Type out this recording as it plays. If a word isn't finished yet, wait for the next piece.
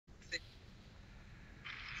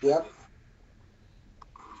Yep.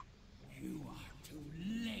 You are too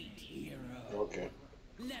late, hero. Okay.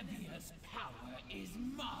 Levia's power is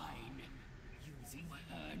mine. Using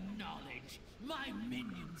her knowledge, my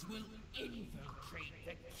minions will infiltrate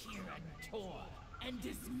the Kiran Tor and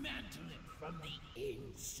dismantle it from the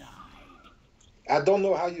inside. I don't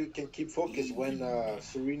know how you can keep focused when Even now,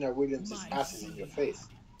 Serena Williams' my ass is in your face. sword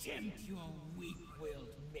tempt your weak-willed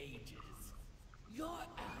mages. Your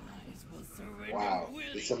allies will surrender Wow.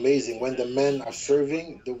 It's willingly, amazing. When the men are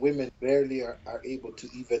serving, the women barely are able to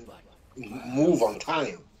even but move on first,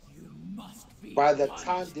 time. you must be By the time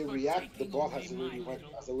punished they for react, the taking ball away my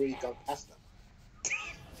little has already gone pet. past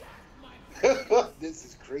Attack my them. base! This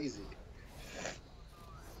is crazy.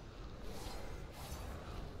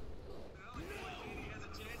 Early point, Genie has a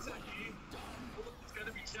chance at you. Oh, look, it's going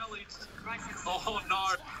to be challenged. Crisis. Oh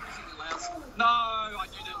no! No, I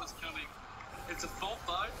knew that was coming. It's a fault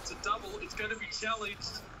though. It's a double. It's going to be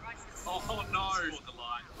challenged. Crisis. Oh no!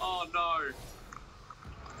 Oh no!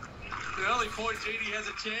 The early point, Genie has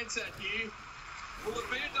a chance at you. Will it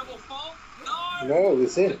be a double fault? No! No,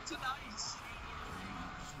 it's in. It's an ace.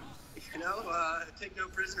 You know, take no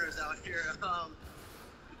prisoners out here.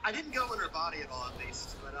 I didn't go in her body at all, at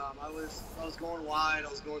least, but I was going wide, I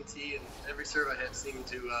was going T, and every serve I hit seemed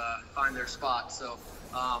to find their spot. So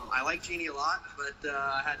I like Genie a lot, but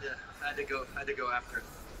I had to go after it.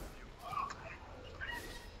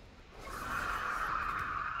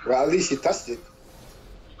 Well, at least he touched it.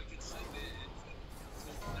 We can see there,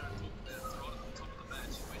 talking about right at the top of the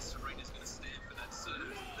match, where Serena's going to stand for that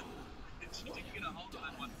serve. And she didn't get a hold of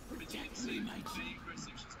that one, but you can see being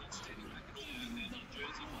aggressive. She's not standing back at all. And then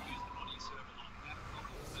Jersey will use the body serve a lot. That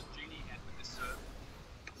problem that Genie had with this serve.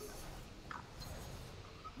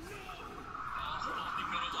 Oh, you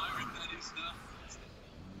got to lower it, that is now.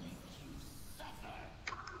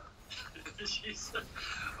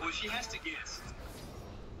 Well, she has to guess.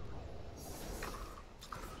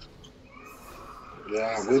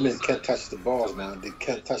 Yeah, women can't touch the balls, man. They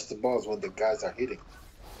can't touch the balls when the guys are hitting.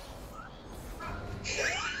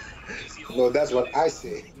 No, that's what I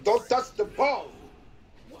say. Don't touch the ball.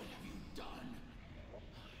 What have you done?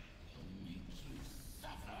 I'll make you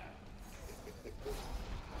suffer.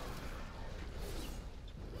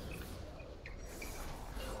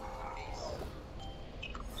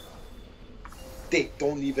 They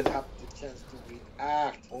don't even have the chance to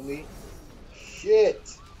react, homie.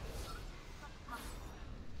 Shit.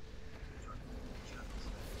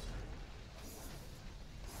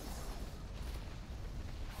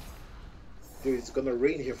 Dude, it's gonna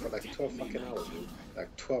rain here for like 12 fucking hours, dude.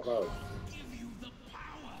 Like 12 hours. Give you the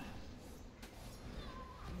power.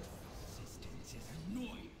 Your resistance is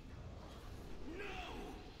annoying. No!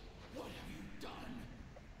 What have you done?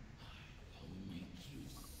 I'll make you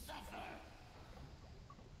suffer.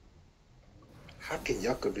 How can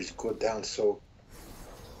Jakovic go down so...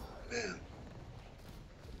 Man.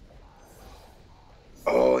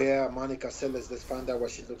 Oh, yeah, Monica Seles. Let's find out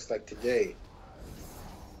what she looks like today.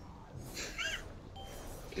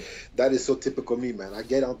 That is so typical me, man. I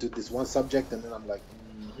get onto this one subject and then I'm like,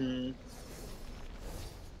 mm-hmm.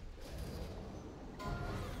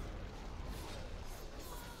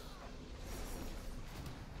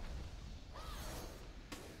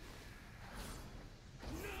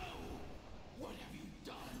 What have you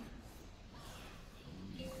done?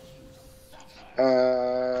 I'll make you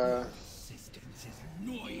suffer. Resistance is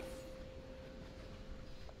annoying.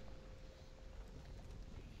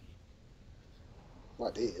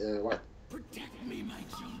 What? Protect me, my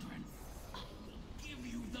children. I will give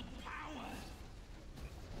you the power.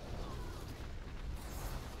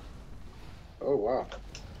 Oh, wow.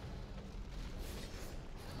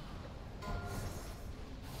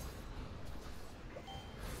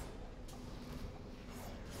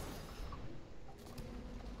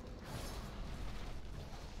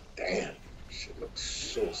 Damn, she looks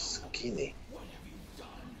so skinny. What have you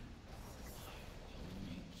done? I'll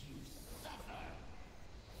make you suffer.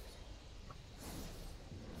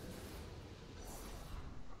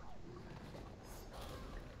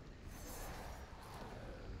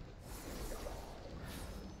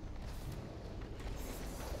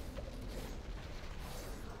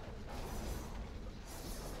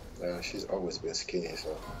 She's always been skinny,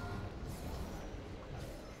 so.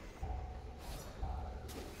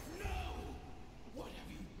 No! What have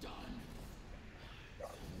you done? I'll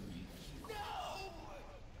make you... No!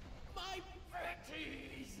 My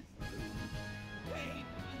pretties! Pay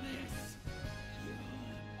for this! You'll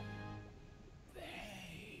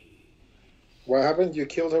pay. What happened? You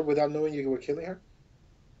killed her without knowing you were killing her?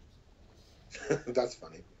 That's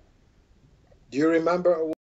funny. Do you remember